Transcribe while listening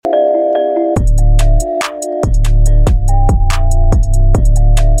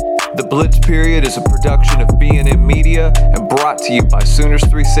Blitz Period is a production of B&M Media and brought to you by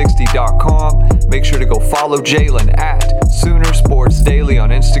Sooners360.com. Make sure to go follow Jalen at Sooner Sports Daily on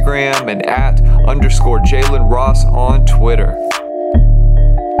Instagram and at _Jalen Ross on Twitter.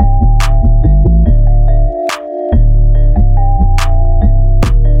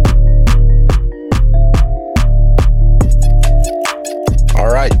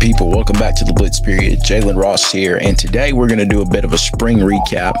 All right, people, welcome back to the Blitz Period. Jalen Ross here, and today we're going to do a bit of a spring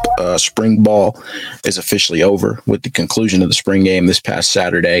recap. Spring ball is officially over with the conclusion of the spring game this past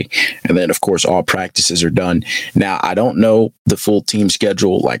Saturday, and then, of course, all practices are done. Now, I don't know the full team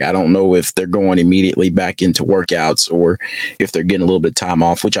schedule. I don't know if they're going immediately back into workouts or if they're getting a little bit of time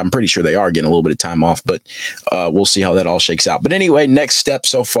off, which I'm pretty sure they are getting a little bit of time off, but we'll see how that all shakes out. But anyway, next step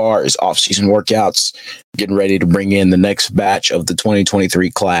so far is off-season workouts, getting ready to bring in the next batch of the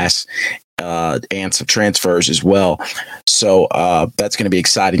 2023 class and some transfers as well. So that's going to be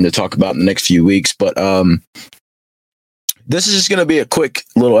exciting to talk about in the next few weeks. But this is just going to be a quick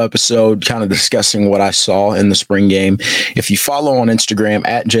little episode kind of discussing what I saw in the spring game. If you follow on Instagram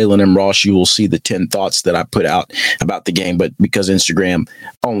at Jalen M. Ross, you will see the 10 thoughts that I put out about the game. But because Instagram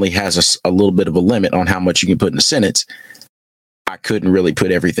only has a little bit of a limit on how much you can put in a sentence, I couldn't really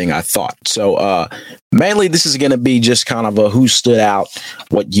put everything I thought. So mainly this is going to be just kind of a who stood out,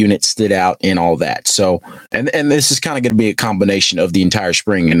 what unit stood out, and all that. So and this is kind of going to be a combination of the entire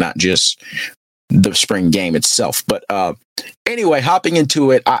spring and not just the spring game itself. But anyway, hopping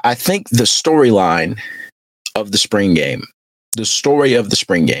into it, I think the storyline of the spring game, the story of the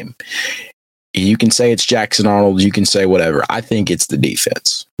spring game, you can say it's Jackson Arnold, you can say whatever. I think it's the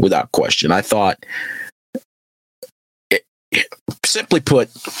defense, without question. I thought, simply put,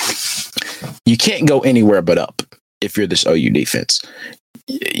 you can't go anywhere but up if you're this OU defense.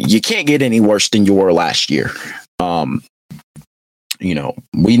 You can't get any worse than you were last year.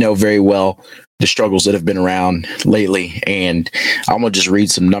 We know very well the struggles that have been around lately, and I'm going to just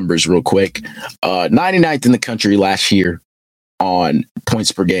read some numbers real quick. 99th in the country last year on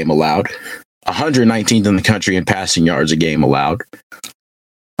points per game allowed, 119th in the country in passing yards a game allowed,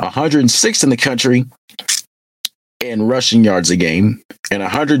 106th in the country in rushing yards a game, and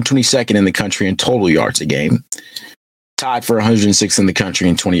 122nd in the country in total yards a game, tied for 106th in the country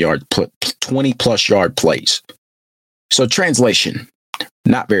in 20-plus yard plays. So translation,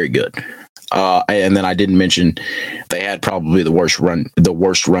 not very good. And then I didn't mention they had probably the worst run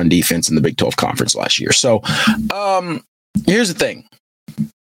defense in the Big 12 Conference last year. So here's the thing.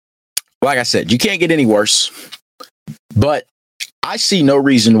 Like I said, you can't get any worse, but I see no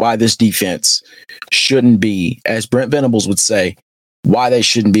reason why this defense shouldn't be, as Brent Venables would say, why they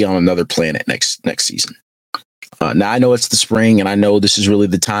shouldn't be on another planet next season. Now, I know it's the spring, and I know this is really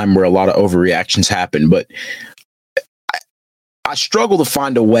the time where a lot of overreactions happen, but I struggle to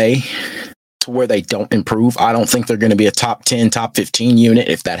find a way to where they don't improve. I don't think they're going to be a top 10, top 15 unit.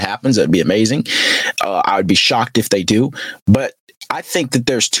 If that happens, that'd be amazing. I would be shocked if they do, but I think that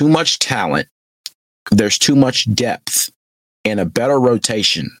there's too much talent. There's too much depth and a better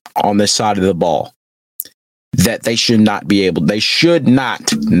rotation on this side of the ball that they should not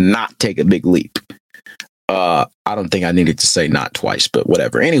take a big leap. I don't think I needed to say not twice, but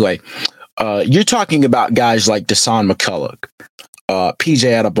whatever. Anyway, you're talking about guys like Dasan McCullough,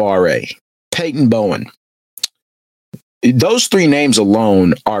 PJ Adebawore, Peyton Bowen. Those three names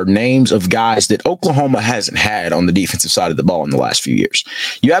alone are names of guys that Oklahoma hasn't had on the defensive side of the ball in the last few years.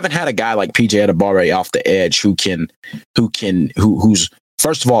 You haven't had a guy like PJ Adebawore off the edge who's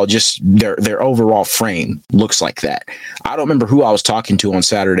first of all, just their overall frame looks like that. I don't remember who I was talking to on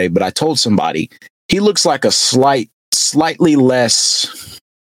Saturday, but I told somebody he looks like a slimmer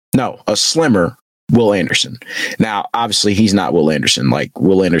Will Anderson. Now, obviously, he's not Will Anderson. Like,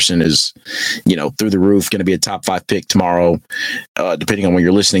 Will Anderson is, through the roof, going to be a top 5 pick tomorrow. Depending on when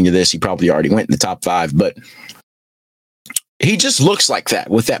you're listening to this, he probably already went in the top 5. But he just looks like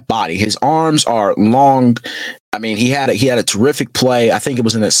that with that body. His arms are long. I mean, he had a terrific play. I think it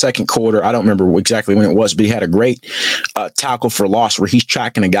was in the second quarter. I don't remember exactly when it was, but he had a great tackle for loss where he's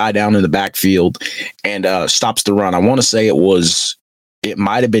tracking a guy down in the backfield and stops the run. I want to say it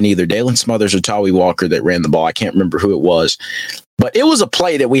might have been either Dalen Smothers or Tawi Walker that ran the ball. I can't remember who it was, but it was a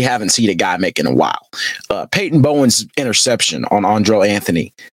play that we haven't seen a guy make in a while. Peyton Bowen's interception on Andrel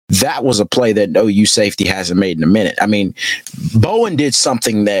Anthony, that was a play that OU safety hasn't made in a minute. I mean, Bowen did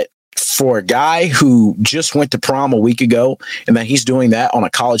something that, for a guy who just went to prom a week ago, and then he's doing that on a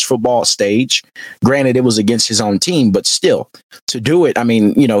college football stage. Granted, it was against his own team, but still, to do it, I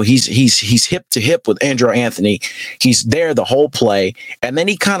mean, he's hip to hip with Andrel Anthony. He's there the whole play, and then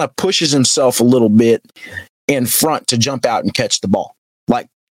he kind of pushes himself a little bit in front to jump out and catch the ball. Like,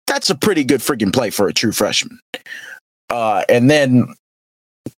 that's a pretty good freaking play for a true freshman. And then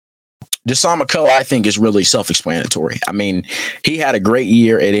Dasan McCullough, I think, is really self-explanatory. I mean, he had a great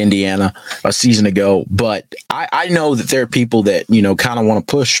year at Indiana a season ago, but I know that there are people that, kind of want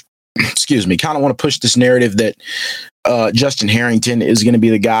to push, this narrative that Justin Harrington is going to be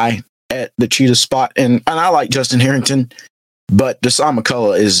the guy at the Cheetah spot. And I like Justin Harrington, but Dasan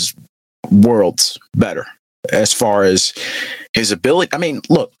McCullough is worlds better as far as his ability. I mean,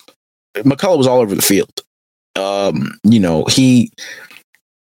 look, McCullough was all over the field. I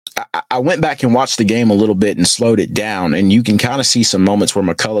went back and watched the game a little bit and slowed it down, and you can kind of see some moments where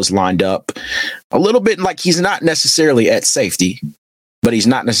McCullough's lined up a little bit like he's not necessarily at safety, but he's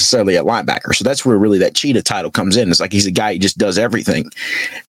not necessarily at linebacker. So that's where really that Cheetah title comes in. It's like he's a guy who just does everything.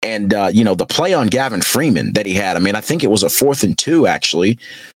 And, the play on Gavin Freeman that he had, I mean, I think it was a 4th and 2, actually,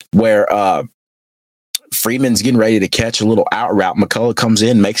 where Freeman's getting ready to catch a little out route. McCullough comes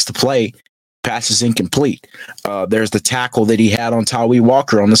in, makes the play. Pass is incomplete. There's the tackle that he had on Tawee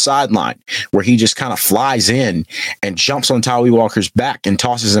Walker on the sideline, where he just kind of flies in and jumps on Tawee Walker's back and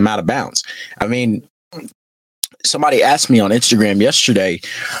tosses him out of bounds. I mean, somebody asked me on Instagram yesterday,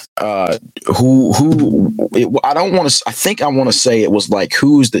 I think I want to say it was like,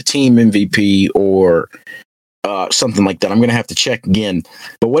 who's the team MVP or something like that. I'm going to have to check again.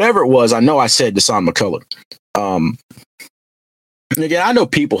 But whatever it was, I know I said Dasan McCullough. Again, I know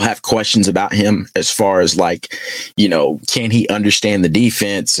people have questions about him as far as like, can he understand the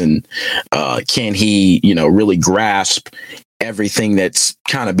defense and can he, really grasp everything that's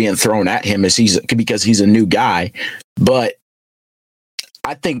kind of being thrown at him because he's a new guy. But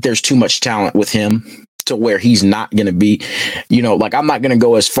I think there's too much talent with him to where he's not going to be, I'm not going to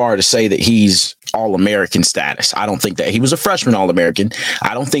go as far to say that he's All-American status. I don't think that. He was a freshman All-American.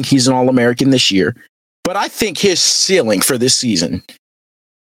 I don't think he's an All-American this year. But I think his ceiling for this season,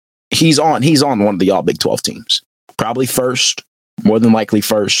 he's on one of the all Big 12 teams. Probably first, more than likely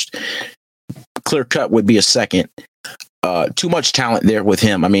first. Clear cut would be a second. Too much talent there with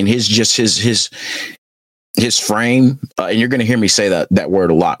him. I mean, his frame, and you're going to hear me say that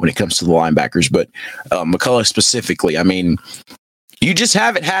word a lot when it comes to the linebackers, but McCullough specifically, I mean, you just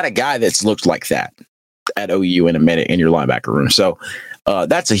haven't had a guy that's looked like that at OU in a minute in your linebacker room. So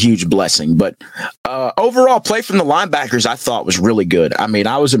that's a huge blessing. But overall play from the linebackers, I thought was really good. I mean,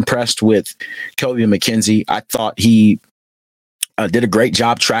 I was impressed with Kobe McKenzie. I thought he did a great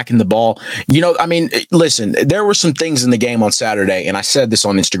job tracking the ball. I mean, listen, there were some things in the game on Saturday, and I said this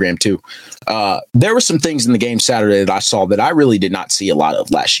on Instagram too. There were some things in the game Saturday that I saw that I really did not see a lot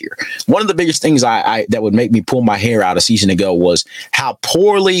of last year. One of the biggest things I that would make me pull my hair out a season ago was how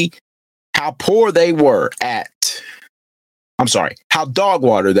poor they were how dog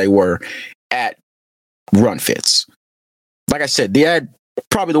water they were at run fits. Like I said, they had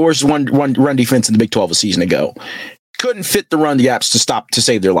probably the worst run defense in the Big 12 a season ago. Couldn't fit the run gaps to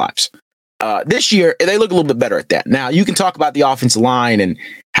save their lives. This year, they look a little bit better at that. Now, you can talk about the offensive line and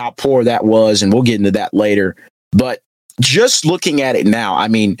how poor that was, and we'll get into that later. But just looking at it now, I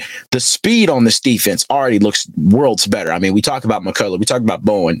mean, the speed on this defense already looks worlds better. I mean, we talk about McCullough, we talk about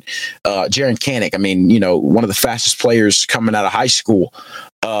Bowen, Jaron Kanak. I mean, one of the fastest players coming out of high school,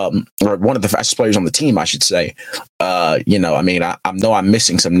 or one of the fastest players on the team, I should say. I mean, I know I'm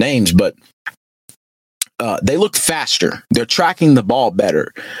missing some names, but they look faster. They're tracking the ball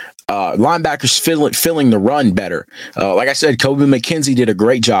better. Linebackers filling the run better. Like I said, Kobe McKenzie did a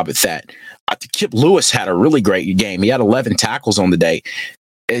great job at that. I think Kip Lewis had a really great game. He had 11 tackles on the day.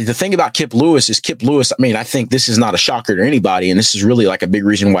 The thing about Kip Lewis, I mean, I think this is not a shocker to anybody, and this is really like a big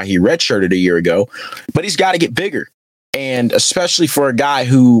reason why he redshirted a year ago, but he's got to get bigger. And especially for a guy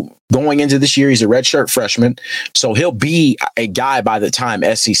who going into this year, he's a redshirt freshman. So he'll be a guy by the time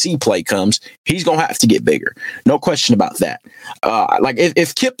SEC play comes. He's going to have to get bigger. No question about that. Like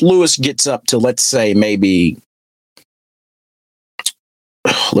if Kip Lewis gets up to, let's say, maybe,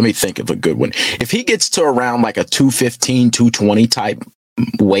 let me think of a good one. If he gets to around like a 215, 220 type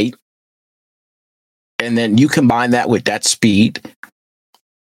weight, and then you combine that with that speed,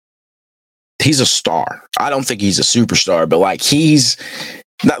 he's a star. I don't think he's a superstar, but like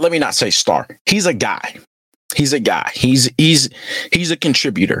let me not say star. He's a guy. He's a guy. He's a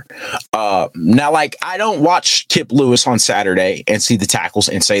contributor. Now, like, I don't watch Kip Lewis on Saturday and see the tackles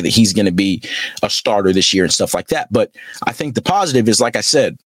and say that he's going to be a starter this year and stuff like that. But I think the positive is, like I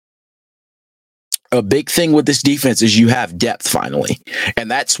said, a big thing with this defense is you have depth finally.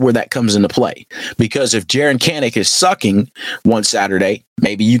 And that's where that comes into play. Because if Jaren Kanak is sucking one Saturday,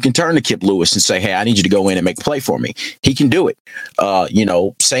 maybe you can turn to Kip Lewis and say, hey, I need you to go in and make a play for me. He can do it.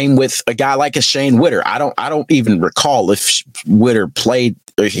 Same with a guy like a Shane Witter. I don't even recall if Witter played,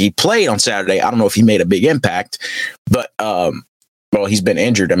 or he played on Saturday. I don't know if he made a big impact, but he's been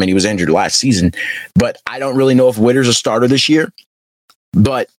injured. I mean, he was injured last season, but I don't really know if Witter's a starter this year,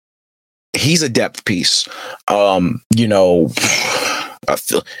 but he's a depth piece. Phil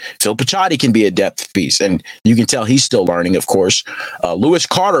Picciotti can be a depth piece, and you can tell he's still learning, of course. Lewis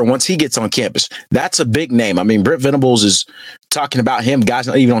Carter, once he gets on campus, that's a big name. I mean, Brent Venables is talking about him. Guy's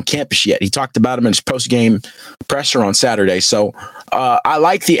not even on campus yet. He talked about him in his post-game presser on Saturday. So I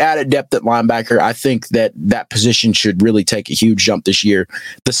like the added depth at linebacker. I think that position should really take a huge jump this year.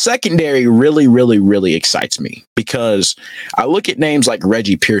 The secondary really, really, really excites me because I look at names like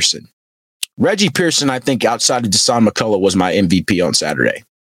Reggie Pearson. Reggie Pearson, I think, outside of Deshaun McCullough, was my MVP on Saturday.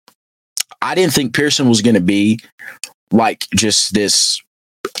 I didn't think Pearson was going to be like just this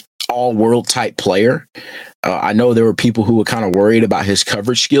all-world type player. I know there were people who were kind of worried about his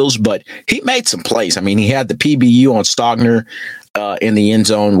coverage skills, but he made some plays. I mean, he had the PBU on Stogner in the end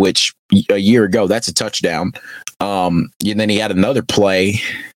zone, which a year ago, that's a touchdown. And then he had another play.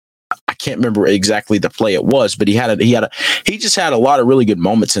 I can't remember exactly the play it was, but he just had a lot of really good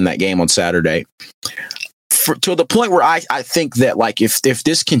moments in that game on Saturday. To the point where I think that, like, if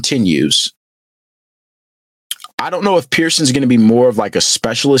this continues, I don't know if Pearson's going to be more of like a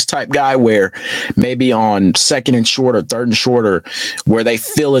specialist type guy where maybe on second and short or third and short, or where they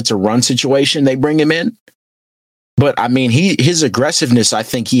feel it's a run situation, they bring him in. But I mean, his aggressiveness, I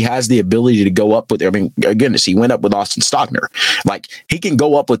think he has the ability to go up with, I mean, goodness, he went up with Austin Stogner. Like, he can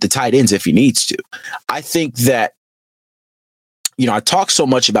go up with the tight ends if he needs to. I think that, I talk so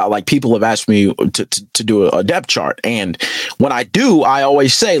much about, like, people have asked me to do a depth chart. And when I do, I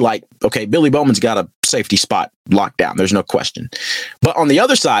always say, like, okay, Billy Bowman's got a safety spot locked down. There's no question. But on the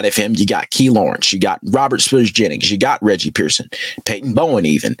other side of him, you got Key Lawrence, you got Robert Spillers-Jennings, you got Reggie Pearson, Peyton Bowen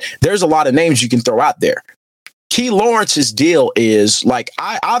even. There's a lot of names you can throw out there. Key Lawrence's deal is, like,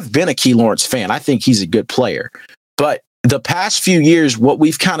 I've been a Key Lawrence fan. I think he's a good player. But the past few years, what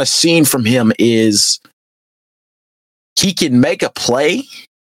we've kind of seen from him is he can make a play,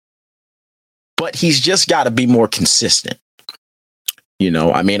 but he's just got to be more consistent.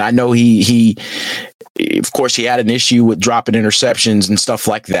 I mean, I know he of course, he had an issue with dropping interceptions and stuff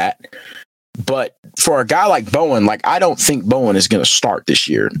like that. But for a guy like Bowen, like, I don't think Bowen is going to start this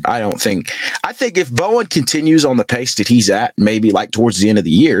year. I think if Bowen continues on the pace that he's at, maybe like towards the end of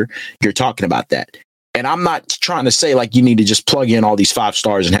the year, you're talking about that. And I'm not trying to say, like, you need to just plug in all these 5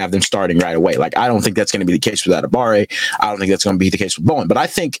 stars and have them starting right away. Like, I don't think that's going to be the case with Adebawore. I don't think that's going to be the case with Bowen. But I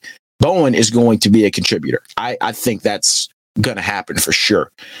think Bowen is going to be a contributor. I think that's going to happen for sure.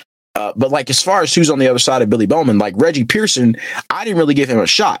 But, like, as far as who's on the other side of Billy Bowman, like Reggie Pearson, I didn't really give him a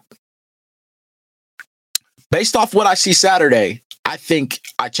shot. Based off what I see Saturday, I think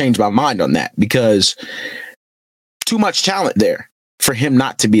I changed my mind on that because too much talent there for him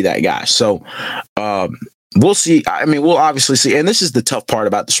not to be that guy. So we'll see. I mean, we'll obviously see. And this is the tough part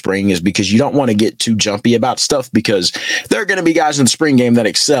about the spring, is because you don't want to get too jumpy about stuff, because there are going to be guys in the spring game that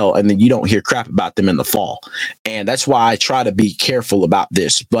excel and then you don't hear crap about them in the fall. And that's why I try to be careful about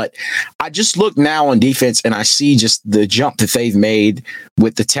this. But I just look now on defense and I see just the jump that they've made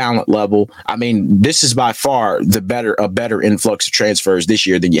with the talent level. I mean, this is by far a better influx of transfers this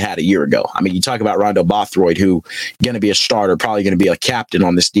year than you had a year ago. I mean, you talk about Rondo Bothroyd, who going to be a starter, probably going to be a captain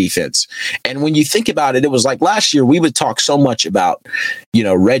on this defense. And when you think about it, it was like last year we would talk so much about,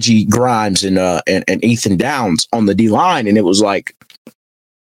 Reggie Grimes and Ethan Downs on the D line. And it was like,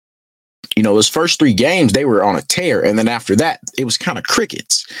 those first 3 games, they were on a tear. And then after that, it was kind of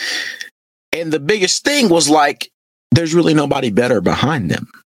crickets. And the biggest thing was, like, there's really nobody better behind them.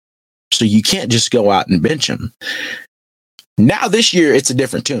 So you can't just go out and bench them. Now this year, it's a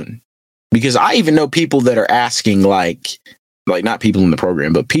different tune, because I even know people that are asking, like not people in the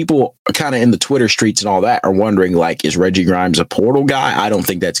program, but people kind of in the Twitter streets and all that are wondering, like, is Reggie Grimes a portal guy? I don't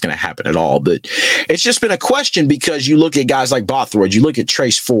think that's going to happen at all. But it's just been a question, because you look at guys like Bothroyd, you look at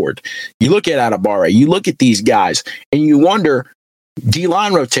Trace Ford, you look at Adebawore, you look at these guys and you wonder,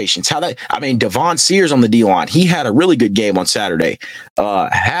 D-line rotations. Devon Sears on the D-line. He had a really good game on Saturday.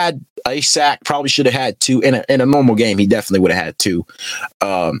 Had a sack, probably should have had two. In a normal game, he definitely would have had two.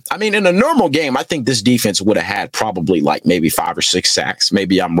 In a normal game, I think this defense would have had probably like maybe 5 or 6 sacks.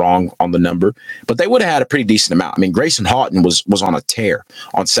 Maybe I'm wrong on the number, but they would have had a pretty decent amount. Grayson Haughton was on a tear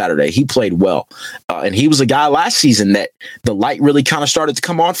on Saturday. He played well. And he was a guy last season that the light really kind of started to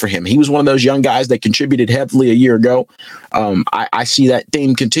come on for him. He was one of those young guys that contributed heavily a year ago. I see that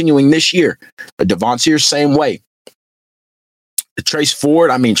theme continuing this year. Devon Sears, same way. Trace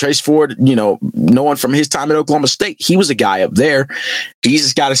Ford, knowing from his time at Oklahoma State, he was a guy up there. He's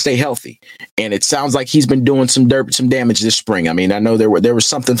just got to stay healthy. And it sounds like he's been doing some damage this spring. I know there was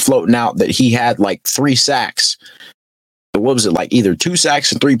something floating out that he had like 3 sacks. What was it, like either 2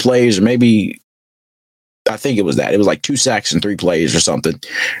 sacks and 3 plays, or maybe I think it was that. It was like 2 sacks and 3 plays or something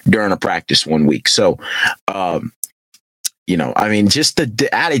during a practice one week. So, just the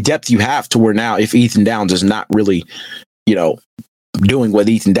added depth you have to where now if Ethan Downs is not really, doing what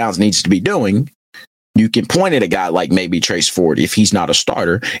Ethan Downs needs to be doing, you can point at a guy like maybe Trace Ford if he's not a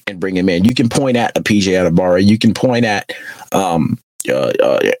starter and bring him in. You can point at a PJ Adebawore. You can point at R.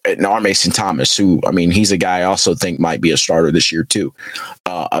 Mason Thomas, who, he's a guy I also think might be a starter this year too.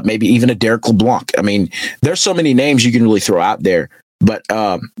 Maybe even a Derek LeBlanc. There's so many names you can really throw out there. But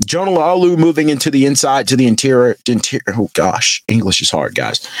Jonah Laulu moving into the inside to the interior. Oh gosh, English is hard,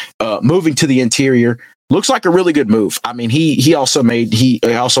 guys. Moving to the interior looks like a really good move. He also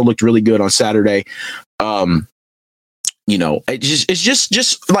looked really good on Saturday. It's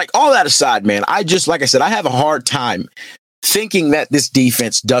just like all that aside, man. Like I said, I have a hard time thinking that this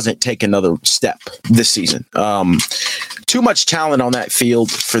defense doesn't take another step this season. Too much talent on that field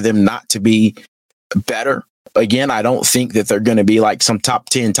for them not to be better. Again, I don't think that they're going to be like some top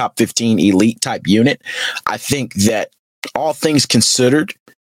 10, top 15 elite type unit. I think that all things considered,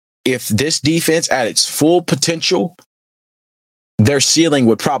 if this defense at its full potential, their ceiling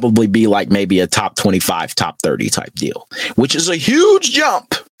would probably be like maybe a top 25, top 30 type deal, which is a huge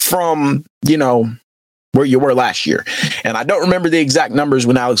jump from, where you were last year. And I don't remember the exact numbers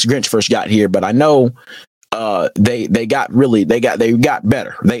when Alex Grinch first got here, but I know they got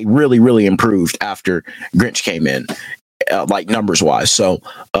better. They really, really improved after Grinch came in, like numbers wise. So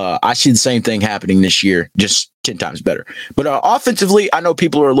I see the same thing happening this year, just 10 times better. But offensively, I know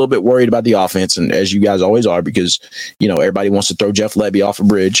people are a little bit worried about the offense, and as you guys always are, because everybody wants to throw Jeff Lebby off a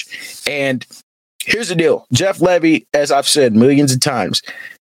bridge. And here's the deal: Jeff Lebby, as I've said millions of times,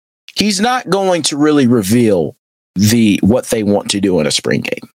 he's not going to really reveal what they want to do in a spring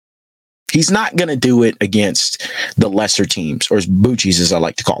game. He's not going to do it against the lesser teams, or Bucci's, as I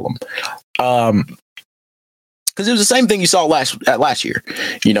like to call them. Because it was the same thing you saw last year.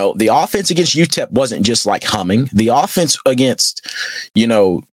 The offense against UTEP wasn't just like humming. The offense against,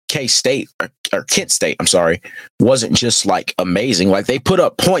 K-State or Kent State, wasn't just like amazing. Like they put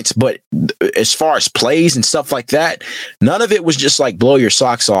up points, but as far as plays and stuff like that, none of it was just like blow your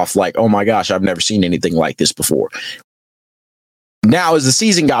socks off. Like, oh my gosh, I've never seen anything like this before. Now, as the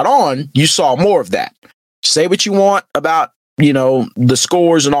season got on, you saw more of that. Say what you want about, the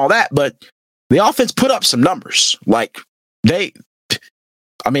scores and all that, but the offense put up some numbers. Like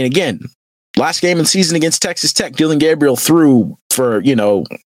again, last game of the season against Texas Tech, Dillon Gabriel threw for,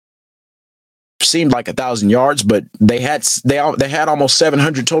 seemed like 1,000 yards, but they had almost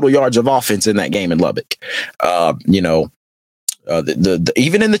 700 total yards of offense in that game in Lubbock. Even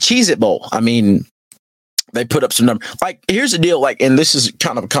in the Cheez-It Bowl, they put up some numbers. Like, here's the deal. Like, and this is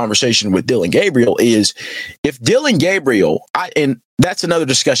kind of a conversation with Dillon Gabriel, is if Dillon Gabriel, and that's another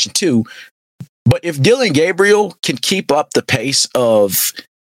discussion too, but if Dillon Gabriel can keep up the pace of,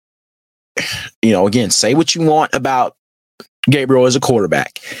 again, say what you want about Gabriel as a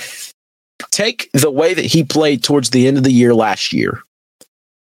quarterback, take the way that he played towards the end of the year last year,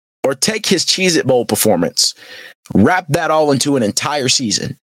 or take his Cheez-It Bowl performance, wrap that all into an entire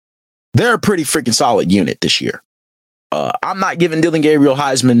season, they're a pretty freaking solid unit this year. I'm not giving Dillon Gabriel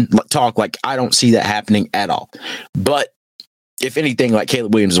Heisman talk. Like, I don't see that happening at all. But if anything, like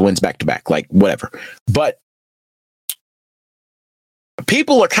Caleb Williams wins back-to-back, like whatever. But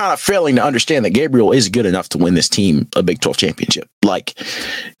people are kind of failing to understand that Gabriel is good enough to win this team a Big 12 championship. Like,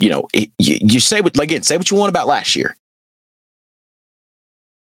 you say what you want about last year.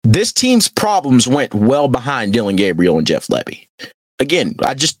 This team's problems went well behind Dillon Gabriel and Jeff Lebby. Again,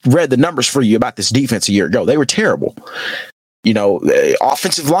 I just read the numbers for you about this defense a year ago. They were terrible. The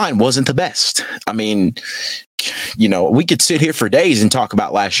offensive line wasn't the best. We could sit here for days and talk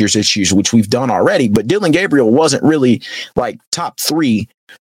about last year's issues, which we've done already, but Dillon Gabriel wasn't really like top 3,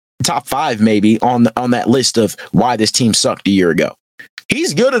 top 5 maybe on that list of why this team sucked a year ago.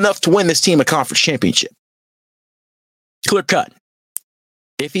 He's good enough to win this team a conference championship. Clear cut.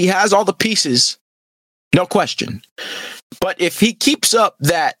 If he has all the pieces, no question. But if he keeps up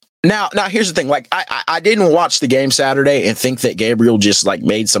that, now here's the thing. Like, I didn't watch the game Saturday and think that Gabriel just like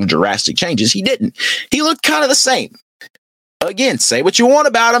made some drastic changes. He didn't. He looked kind of the same. Again, say what you want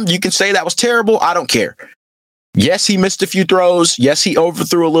about him. You can say that was terrible. I don't care. Yes, he missed a few throws. Yes, he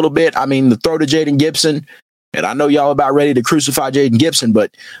overthrew a little bit. I mean, the throw to Jaden Gibson, and I know y'all about ready to crucify Jaden Gibson,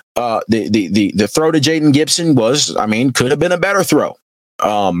 but the throw to Jaden Gibson was, I mean, could have been a better throw.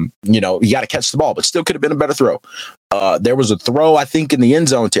 You got to catch the ball, but still could have been a better throw. There was a throw, I think, in the end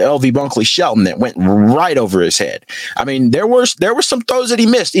zone to LV Bunkley Shelton that went right over his head. I mean, there were some throws that he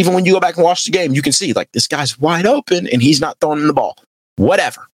missed. Even when you go back and watch the game, you can see like this guy's wide open and he's not throwing the ball.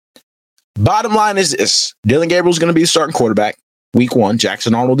 Whatever. Bottom line is this: Dillon Gabriel's going to be the starting quarterback week 1.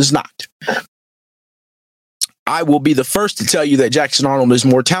 Jackson Arnold is not. I will be the first to tell you that Jackson Arnold is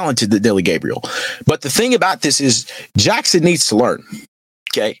more talented than Dillon Gabriel. But the thing about this is Jackson needs to learn.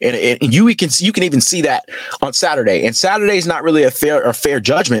 Okay, and you can even see that on Saturday. And Saturday is not really a fair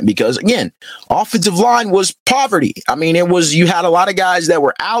judgment because, again, offensive line was poverty. I mean, you had a lot of guys that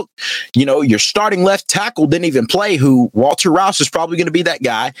were out. Your starting left tackle didn't even play, who Walter Rouse is probably going to be that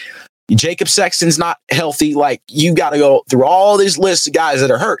guy. Jacob Sexton's not healthy. Like, you got to go through all these lists of guys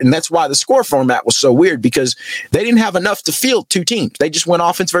that are hurt. And that's why the score format was so weird, because they didn't have enough to field two teams. They just went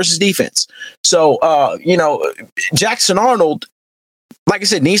offense versus defense. So, Jackson Arnold, like I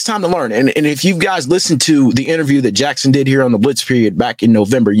said, needs time to learn. And if you guys listen to the interview that Jackson did here on the Blitz Period back in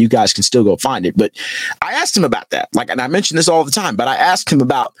November, you guys can still go find it. But I asked him about that. And I mention this all the time, but I asked him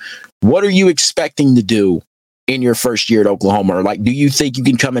about, what are you expecting to do in your first year at Oklahoma? Or do you think you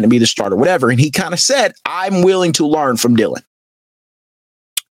can come in and be the starter, whatever? And he kind of said, I'm willing to learn from Dillon.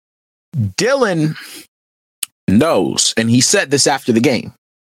 Dillon knows, and he said this after the game,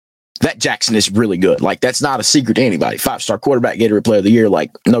 that Jackson is really good. That's not a secret to anybody. 5-star quarterback, Gatorade Player of the Year.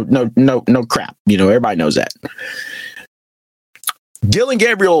 No crap. Everybody knows that. Dillon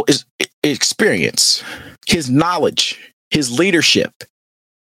Gabriel is experience, his knowledge, his leadership.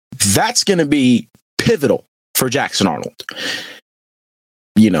 That's going to be pivotal for Jackson Arnold.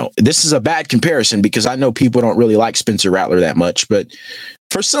 This is a bad comparison because I know people don't really like Spencer Rattler that much, but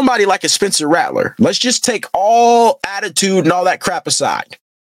for somebody like a Spencer Rattler, let's just take all attitude and all that crap aside.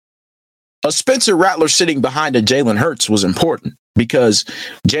 A Spencer Rattler sitting behind a Jalen Hurts was important because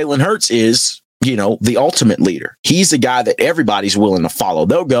Jalen Hurts is, the ultimate leader. He's the guy that everybody's willing to follow.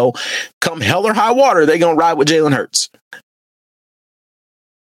 They'll go, come hell or high water, they're going to ride with Jalen Hurts.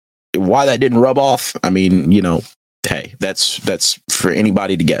 Why that didn't rub off, I mean, hey, that's for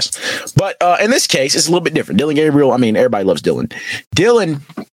anybody to guess. But in this case, it's a little bit different. Dillon Gabriel, I mean, everybody loves Dillon. Dillon,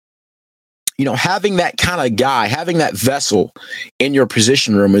 having that kind of guy, having that vessel in your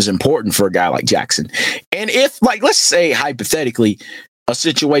position room is important for a guy like Jackson. And if, let's say hypothetically, a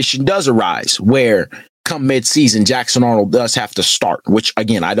situation does arise where come midseason, Jackson Arnold does have to start, which,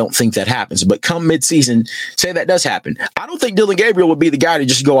 again, I don't think that happens. But come midseason, say that does happen. I don't think Dillon Gabriel would be the guy to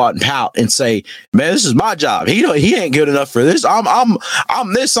just go out and pout and say, man, this is my job. He ain't good enough for this. I'm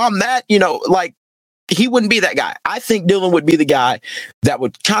this, I'm that, he wouldn't be that guy. I think Dillon would be the guy that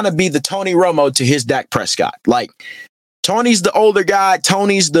would kind of be the Tony Romo to his Dak Prescott. Tony's the older guy.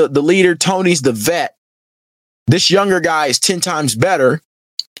 Tony's the leader. Tony's the vet. This younger guy is 10 times better.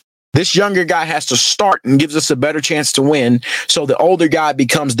 This younger guy has to start and gives us a better chance to win. So the older guy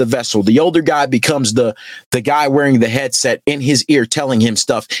becomes the vessel. The older guy becomes the guy wearing the headset in his ear telling him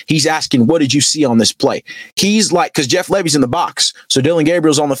stuff. He's asking, what did you see on this play? He's because Jeff Levy's in the box. So Dillon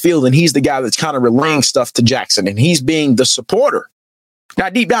Gabriel's on the field, and he's the guy that's kind of relaying stuff to Jackson, and he's being the supporter. Now,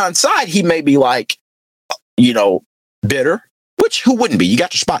 deep down inside, he may be bitter, which who wouldn't be? You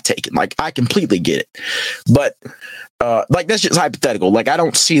got your spot taken. I completely get it. But that's just hypothetical. I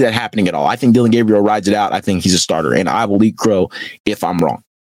don't see that happening at all. I think Dillon Gabriel rides it out. I think he's a starter, and I will eat crow if I'm wrong.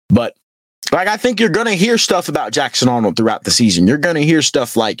 But I think you're going to hear stuff about Jackson Arnold throughout the season. You're going to hear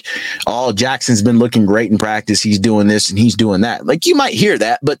stuff like, oh, Jackson's been looking great in practice. He's doing this and he's doing that. You might hear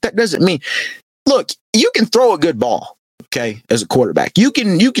that, but that doesn't mean, look, you can throw a good ball, okay, as a quarterback. You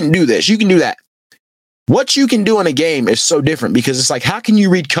can do this. You can do that. What you can do in a game is so different because it's how can you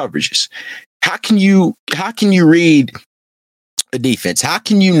read coverages? How can you read a defense? How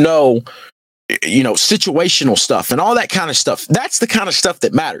can situational stuff and all that kind of stuff? That's the kind of stuff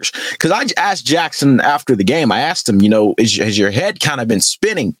that matters. Because I asked Jackson after the game, I asked him, has your head kind of been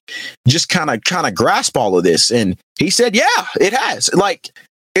spinning? Just kind of grasp all of this. And he said, yeah, it has.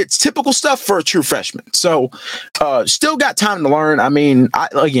 it's typical stuff for a true freshman. So still got time to learn. I mean,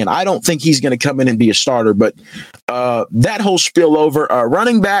 I don't think he's going to come in and be a starter, but that whole spill over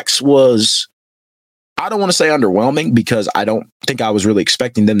running backs was, I don't want to say underwhelming, because I don't think I was really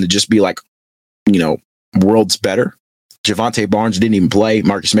expecting them to just be like, worlds better. Javante Barnes didn't even play.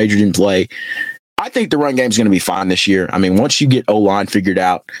 Marcus Major didn't play. I think the run game is going to be fine this year. I mean, once you get O-line figured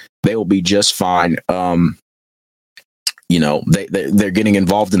out, they will be just fine. They're getting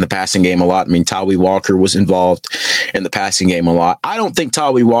involved in the passing game a lot. I mean, Tawee Walker was involved in the passing game a lot. I don't think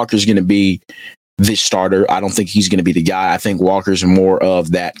Tawee Walker is going to be the starter. I don't think he's going to be the guy. I think Walker's more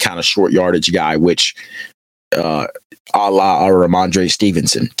of that kind of short yardage guy, which a la Ramondre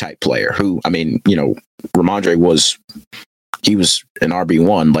Stevenson type player who, I mean, Ramondre was an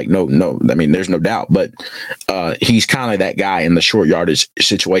RB1, like, no, I mean, there's no doubt, but he's kind of that guy in the short yardage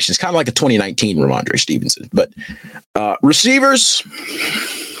situations, kind of like a 2019 Ramondre Stevenson. But receivers,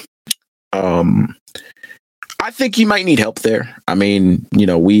 I think you might need help there. I mean,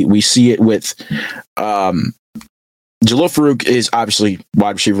 we see it with Jalil Farooq is obviously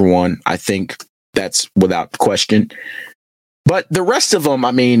wide receiver 1. I think that's without question. But the rest of them,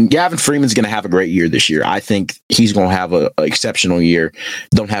 I mean, Gavin Freeman's going to have a great year this year. I think he's going to have an exceptional year.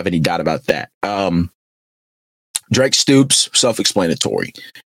 Don't have any doubt about that. Drake Stoops, self-explanatory.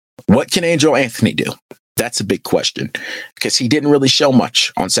 What can Angel Anthony do? That's a big question, because he didn't really show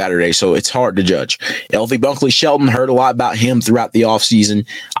much on Saturday, so it's hard to judge. LV Bunkley Shelton, heard a lot about him throughout the offseason.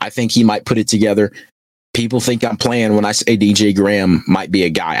 I think he might put it together. People think I'm playing when I say DJ Graham might be a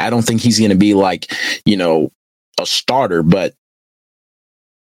guy. I don't think he's going to be like, a starter, but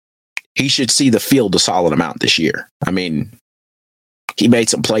he should see the field a solid amount this year. I mean, he made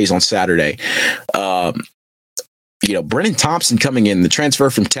some plays on Saturday. Brennan Thompson coming in, the transfer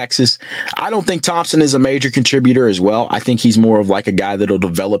from Texas. I don't think Thompson is a major contributor as well. I think he's more of like a guy that'll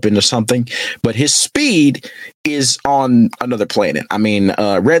develop into something, but his speed is on another planet. I mean,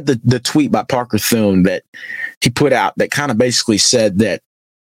 read the tweet by Parker Thune that he put out that kind of basically said that,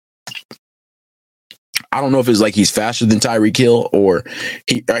 I don't know if it's like he's faster than Tyreek Hill, or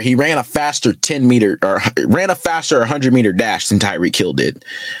he ran a faster 10-meter or ran a faster 100-meter dash than Tyreek Hill did.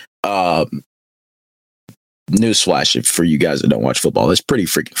 Newsflash for you guys that don't watch football, that's pretty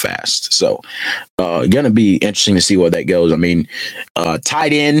freaking fast. So going to be interesting to see where that goes. I mean,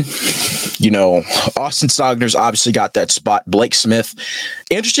 tight end, Austin Stogner's obviously got that spot. Blake Smith,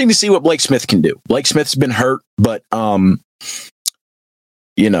 interesting to see what Blake Smith can do. Blake Smith's been hurt, but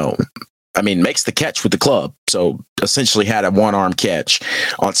makes the catch with the club. So essentially had a one-arm catch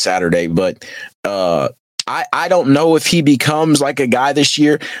on Saturday. But I don't know if he becomes like a guy this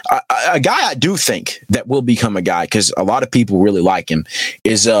year. A guy I do think that will become a guy, because a lot of people really like him,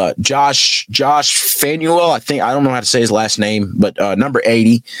 is Josh Fanuel. I don't know how to say his last name, but number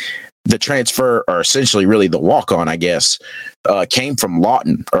 80, the transfer, or essentially really the walk-on, I guess, came from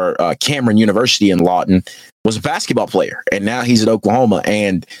Lawton, or Cameron University in Lawton. Was a basketball player, and now he's at Oklahoma,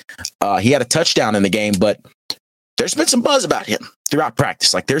 and he had a touchdown in the game, but there's been some buzz about him throughout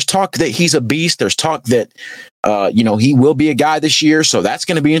practice. Like, there's talk that he's a beast. There's talk that, he will be a guy this year. So that's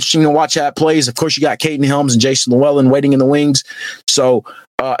going to be interesting to watch how it plays. Of course, you got Caden Helms and Jason Llewellyn waiting in the wings. So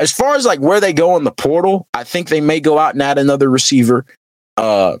as far as like where they go in the portal, I think they may go out and add another receiver.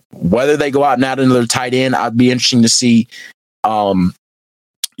 Whether they go out and add another tight end, I'd be interesting to see. I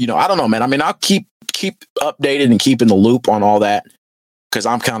don't know, man. I mean, I'll keep updated and keep in the loop on all that, because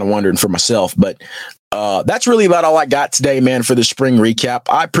I'm kind of wondering for myself. But that's really about all I got today, man, for the spring recap.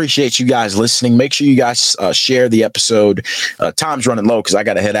 I appreciate you guys listening. Make sure you guys share the episode. Time's running low because I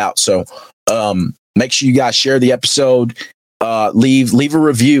got to head out. So make sure you guys share the episode. Leave a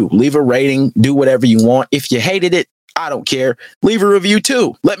review, leave a rating, do whatever you want. If you hated it, I don't care. Leave a review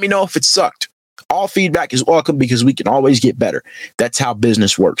too. Let me know if it sucked. All feedback is welcome, because we can always get better. That's how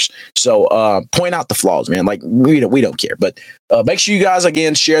business works. So point out the flaws, man. Like, we don't care. But make sure you guys,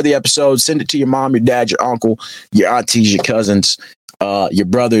 again, share the episode. Send it to your mom, your dad, your uncle, your aunties, your cousins, your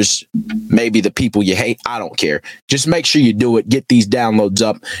brothers, maybe the people you hate. I don't care. Just make sure you do it. Get these downloads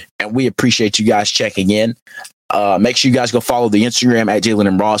up. And we appreciate you guys checking in. Make sure you guys go follow the Instagram at Jalen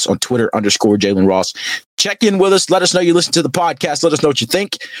and Ross, on Twitter _Jalen Ross. Check in with us. Let us know you listen to the podcast. Let us know what you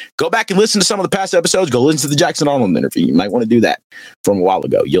think. Go back and listen to some of the past episodes. Go listen to the Jackson Arnold interview. You might want to do that from a while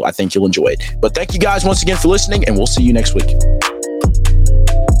ago. I think you'll enjoy it. But thank you guys once again for listening, and we'll see you next week.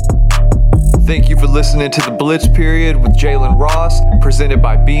 Thank you for listening to The Blitz Period with Jalen Ross, presented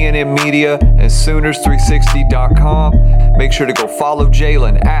by B&M Media and Sooners360.com. Make sure to go follow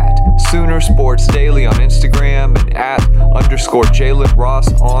Jalen at Sooner Sports Daily on Instagram and at _Jalen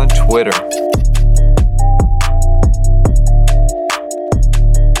Ross on Twitter.